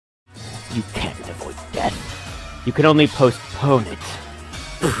You can't avoid death. You can only postpone it.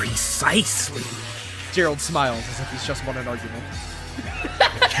 Precisely. Gerald smiles as if he's just won an argument.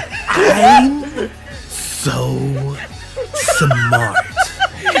 I'm so smart.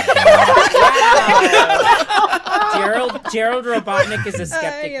 Gerald Robotnik is a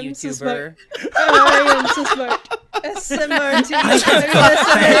skeptic YouTuber. I am so smart.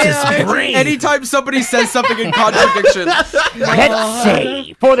 Anytime somebody says something in contradiction, Let's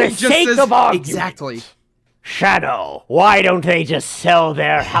say, for the sake of argument. Exactly. Shadow, why don't they just sell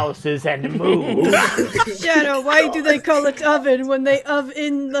their houses and move? Shadow, why do they call it oven when they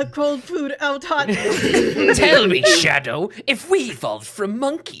oven the cold food out hot? Tell me, Shadow, if we evolved from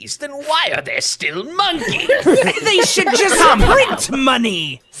monkeys, then why are there still monkeys? They should just print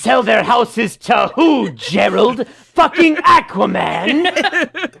money. Sell their houses to who, Gerald? Fucking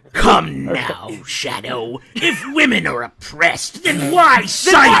Aquaman? Come now, Shadow. If women are oppressed, then why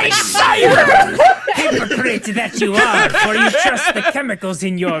silence? Hypocrite that you are, for you trust the chemicals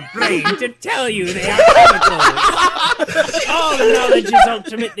in your brain to tell you they are chemicals. All knowledge is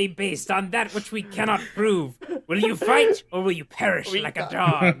ultimately based on that which we cannot prove. Will you fight, or will you perish like a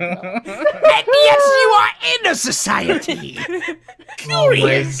dog? And yes, you are in a society. Oh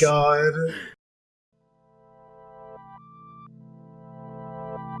my god.